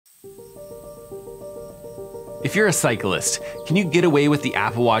If you're a cyclist, can you get away with the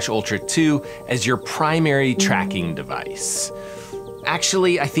Apple Watch Ultra 2 as your primary tracking device?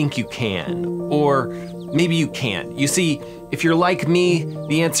 Actually, I think you can, or maybe you can't. You see, if you're like me,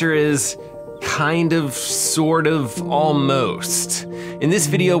 the answer is kind of, sort of, almost. In this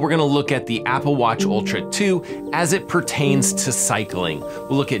video, we're gonna look at the Apple Watch Ultra 2 as it pertains to cycling.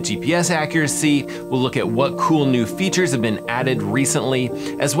 We'll look at GPS accuracy, we'll look at what cool new features have been added recently,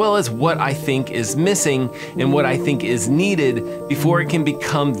 as well as what I think is missing and what I think is needed before it can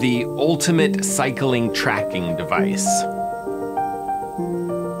become the ultimate cycling tracking device.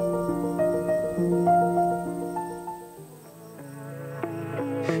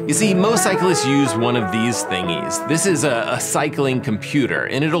 You see, most cyclists use one of these thingies. This is a cycling computer,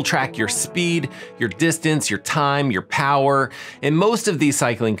 and it'll track your speed, your distance, your time, your power, and most of these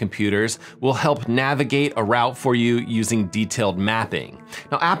cycling computers will help navigate a route for you using detailed mapping.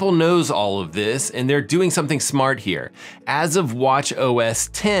 Now, Apple knows all of this, and they're doing something smart here. As of watchOS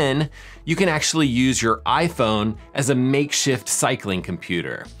 10, you can actually use your iPhone as a makeshift cycling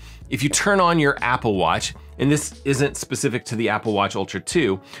computer. If you turn on your Apple Watch, and this isn't specific to the Apple Watch Ultra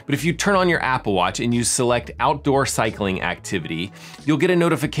 2, but if you turn on your Apple Watch and you select outdoor cycling activity, you'll get a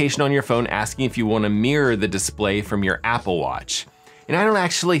notification on your phone asking if you want to mirror the display from your Apple Watch. And I don't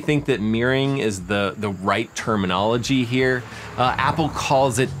actually think that mirroring is the right terminology here. Apple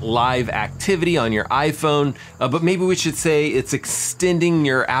calls it live activity on your iPhone, but maybe we should say it's extending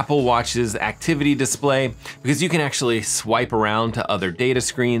your Apple Watch's activity display, because you can actually swipe around to other data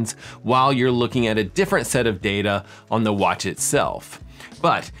screens while you're looking at a different set of data on the watch itself.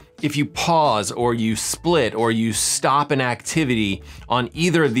 But if you pause or you split or you stop an activity on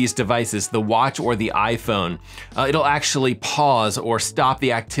either of these devices, the watch or the iPhone, it'll actually pause or stop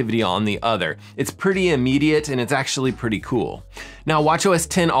the activity on the other. It's pretty immediate and it's actually pretty cool. Now, watchOS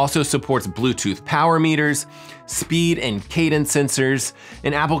 10 also supports Bluetooth power meters, speed and cadence sensors,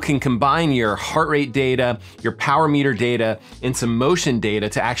 and Apple can combine your heart rate data, your power meter data, and some motion data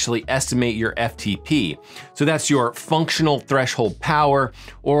to actually estimate your FTP. So that's your functional threshold power,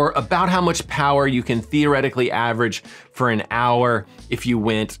 or about how much power you can theoretically average for an hour if you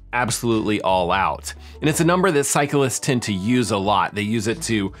went absolutely all out. And it's a number that cyclists tend to use a lot. They use it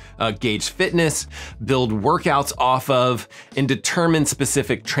to gauge fitness, build workouts off of, and determine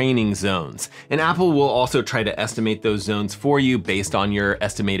specific training zones. And Apple will also try to estimate those zones for you based on your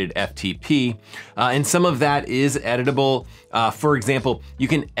estimated FTP. And some of that is editable. For example, you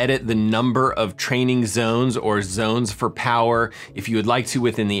can edit the number of training zones or zones for power if you would like to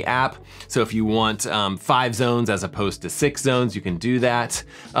within the app. So if you want 5 zones as opposed to 6 zones, you can do that.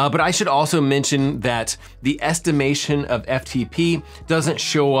 But I should also mention that the estimation of FTP doesn't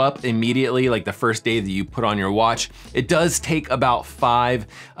show up immediately like the first day that you put on your watch. It does take about 5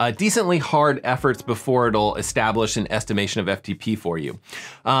 decently hard efforts before it'll establish an estimation of FTP for you.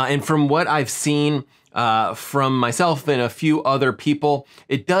 And from what I've seen, from myself and a few other people,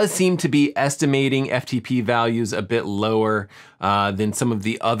 it does seem to be estimating FTP values a bit lower than some of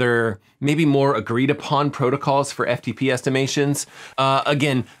the other, maybe more agreed upon protocols for FTP estimations.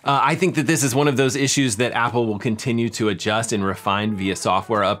 Again, I think that this is one of those issues that Apple will continue to adjust and refine via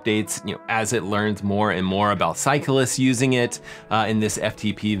software updates, as it learns more and more about cyclists using it in this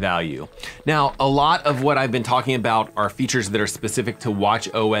FTP value. Now, a lot of what I've been talking about are features that are specific to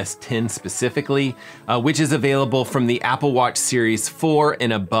watchOS 10 specifically, which is available from the Apple Watch Series 4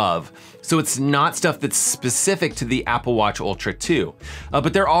 and above. So it's not stuff that's specific to the Apple Watch Ultra 2.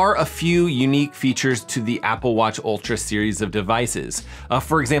 But there are a few unique features to the Apple Watch Ultra series of devices.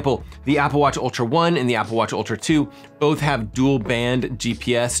 For example, the Apple Watch Ultra 1 and the Apple Watch Ultra 2 both have dual band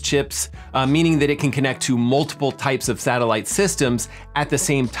GPS chips, meaning that it can connect to multiple types of satellite systems at the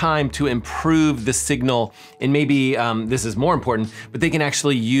same time to improve the signal. And maybe this is more important, but they can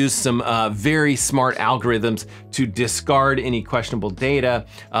actually use some very smart algorithms to discard any questionable data,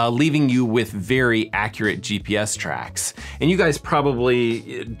 leaving you with very accurate GPS tracks. And you guys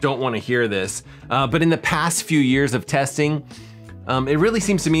probably don't want to hear this, but in the past few years of testing, it really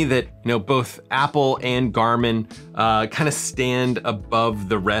seems to me that both Apple and Garmin kind of stand above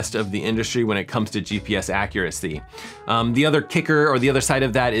the rest of the industry when it comes to GPS accuracy. The other kicker, or the other side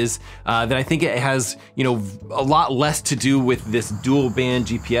of that, is that I think it has a lot less to do with this dual band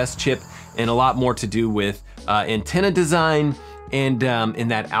GPS chip and a lot more to do with antenna design and in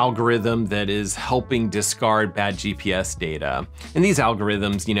that algorithm that is helping discard bad GPS data. And these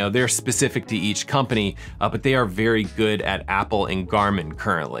algorithms, they're specific to each company, but they are very good at Apple and Garmin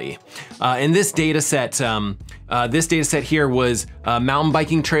currently. And this data set here was mountain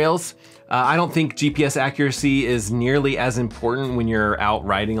biking trails. I don't think GPS accuracy is nearly as important when you're out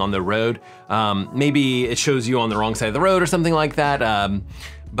riding on the road. Maybe it shows you on the wrong side of the road or something like that.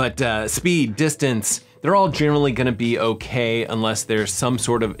 But speed, distance, they're all generally gonna be okay unless there's some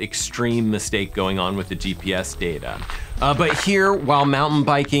sort of extreme mistake going on with the GPS data. But here, while mountain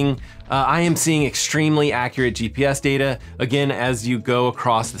biking, I am seeing extremely accurate GPS data. Again, as you go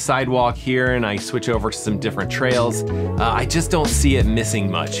across the sidewalk here and I switch over to some different trails, I just don't see it missing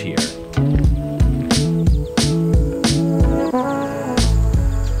much here.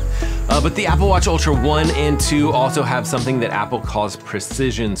 But the Apple Watch Ultra 1 and 2 also have something that Apple calls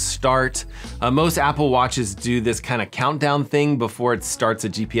precision start. Most Apple Watches do this kind of countdown thing before it starts a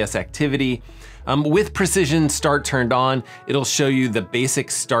GPS activity. With precision start turned on, it'll show you the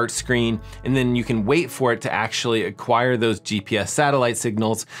basic start screen, and then you can wait for it to actually acquire those GPS satellite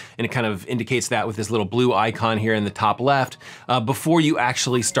signals, and it kind of indicates that with this little blue icon here in the top left, before you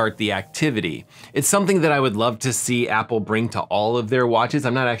actually start the activity. It's something that I would love to see Apple bring to all of their watches.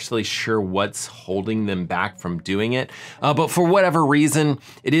 I'm not actually sure what's holding them back from doing it, but for whatever reason,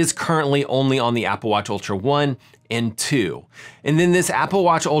 it is currently only on the Apple Watch Ultra 1 and 2. And then this Apple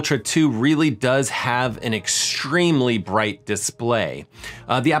Watch Ultra 2 really does have an extremely bright display.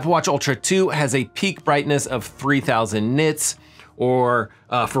 The Apple Watch Ultra 2 has a peak brightness of 3000 nits, or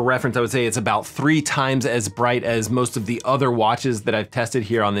for reference, I would say it's about 3 times as bright as most of the other watches that I've tested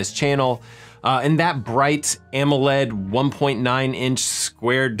here on this channel. And that bright AMOLED 1.9 inch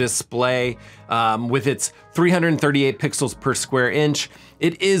square display with its 338 pixels per square inch,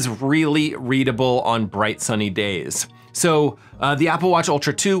 it is really readable on bright sunny days. So the Apple Watch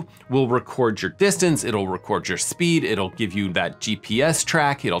Ultra 2 will record your distance, it'll record your speed, it'll give you that GPS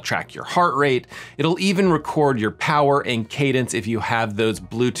track, it'll track your heart rate, it'll even record your power and cadence if you have those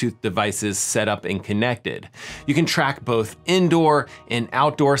Bluetooth devices set up and connected. You can track both indoor and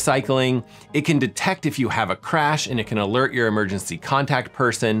outdoor cycling. It can detect if you have a crash and it can alert your emergency contact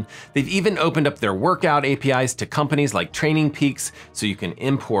person. They've even opened up their workout APIs to companies like Training Peaks so you can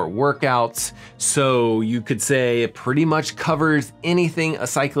import workouts. So you could say it pretty much covers anything a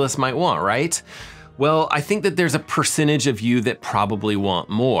cyclist might want, right? Well, I think that there's a percentage of you that probably want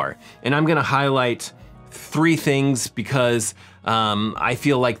more. And I'm gonna highlight 3 things because I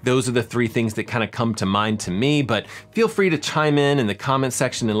feel like those are the 3 things that kind of come to mind to me, but feel free to chime in the comment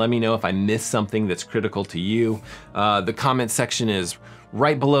section and let me know if I missed something that's critical to you. The comment section is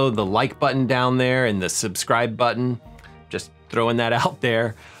right below the like button down there and the subscribe button. Just throwing that out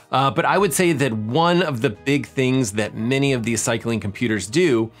there. But I would say that one of the big things that many of these cycling computers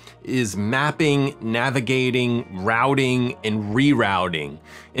do is mapping, navigating, routing, and rerouting.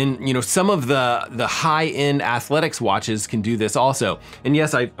 And you know, some of the high-end athletics watches can do this also. And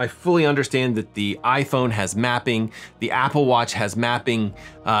yes, I fully understand that the iPhone has mapping, the Apple Watch has mapping,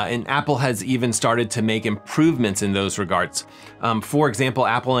 and Apple has even started to make improvements in those regards. For example,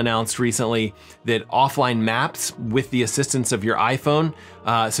 Apple announced recently that offline maps with the assistance of your iPhone,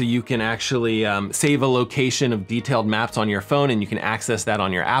 so you can actually save a location of detailed maps on your phone and you can access that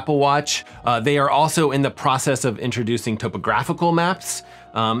on your Apple Watch. They are also in the process of introducing topographical maps.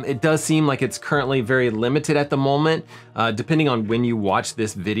 It does seem like it's currently very limited at the moment. Depending on when you watch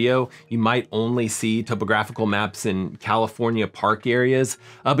this video, you might only see topographical maps in California park areas,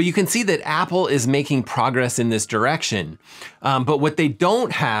 but you can see that Apple is making progress in this direction. But what they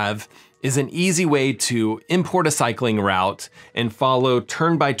don't have is an easy way to import a cycling route and follow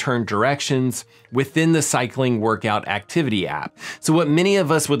turn-by-turn directions within the cycling workout activity app. So what many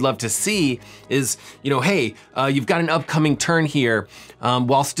of us would love to see is, you know, hey, you've got an upcoming turn here,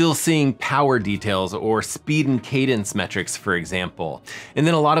 while still seeing power details or speed and cadence metrics, for example. And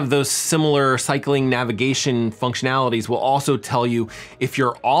then a lot of those similar cycling navigation functionalities will also tell you if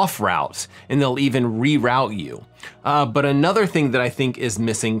you're off route, and they'll even reroute you. But another thing that I think is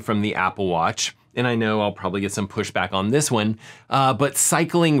missing from the Apple Watch, and I know I'll probably get some pushback on this one, but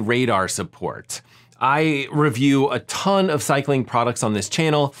cycling radar support. I review a ton of cycling products on this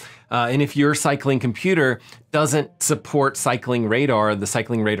channel, and if your cycling computer doesn't support cycling radar, the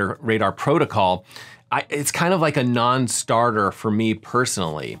cycling radar protocol, it's kind of like a non-starter for me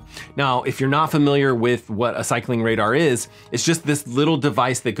personally. Now, if you're not familiar with what a cycling radar is, it's just this little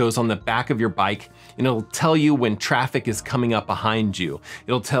device that goes on the back of your bike and it'll tell you when traffic is coming up behind you.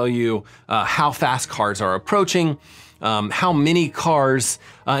 It'll tell you how fast cars are approaching, how many cars,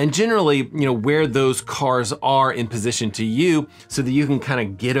 and generally, you know, where those cars are in position to you so that you can kind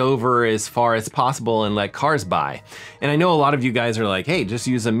of get over as far as possible and let cars by. And I know a lot of you guys are like, hey, just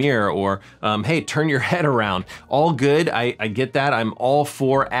use a mirror, or hey, turn your head around. All good, I get that. I'm all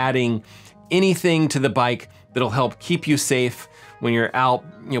for adding anything to the bike that'll help keep you safe when you're out,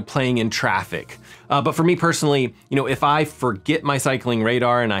 playing in traffic. But for me personally, if I forget my cycling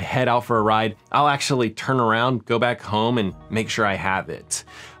radar and I head out for a ride, I'll actually turn around, go back home, and make sure I have it.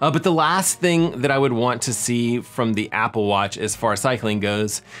 But the last thing that I would want to see from the Apple Watch as far as cycling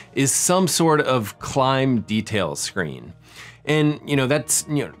goes is some sort of climb details screen. And that's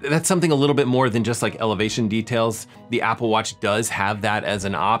something a little bit more than just like elevation details. The Apple Watch does have that as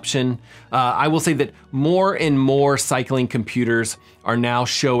an option. I will say that more and more cycling computers are now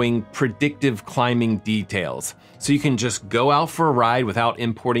showing predictive climbing details. So you can just go out for a ride without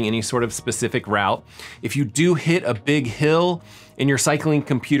importing any sort of specific route. If you do hit a big hill and your cycling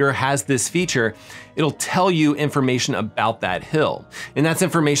computer has this feature, it'll tell you information about that hill. And that's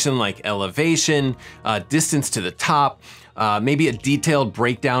information like elevation, distance to the top, maybe a detailed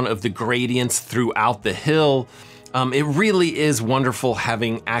breakdown of the gradients throughout the hill. It really is wonderful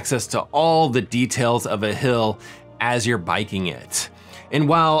having access to all the details of a hill as you're biking it. And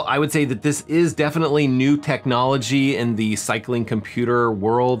while I would say that this is definitely new technology in the cycling computer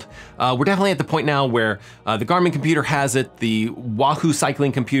world, we're definitely at the point now where the Garmin computer has it, the Wahoo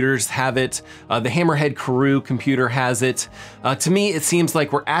cycling computers have it, the Hammerhead Karoo computer has it. To me, it seems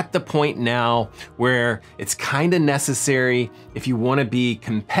like we're at the point now where it's kind of necessary if you want to be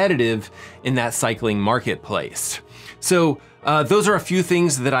competitive in that cycling marketplace. So those are a few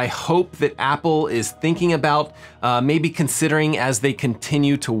things that I hope that Apple is thinking about, maybe considering as they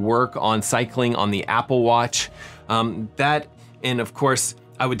continue to work on cycling on the Apple Watch. And of course,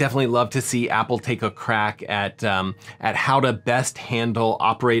 I would definitely love to see Apple take a crack at how to best handle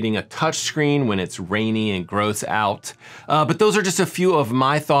operating a touchscreen when it's rainy and gross out. But those are just a few of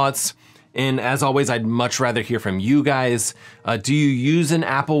my thoughts. And as always, I'd much rather hear from you guys. Do you use an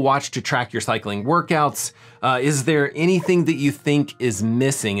Apple Watch to track your cycling workouts? Is there anything that you think is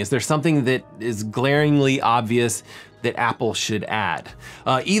missing? Is there something that is glaringly obvious that Apple should add?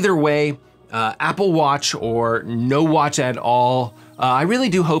 Either way, Apple Watch or no watch at all, I really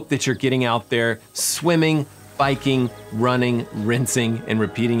do hope that you're getting out there swimming, biking, running, rinsing, and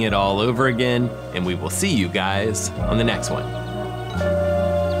repeating it all over again. And we will see you guys on the next one.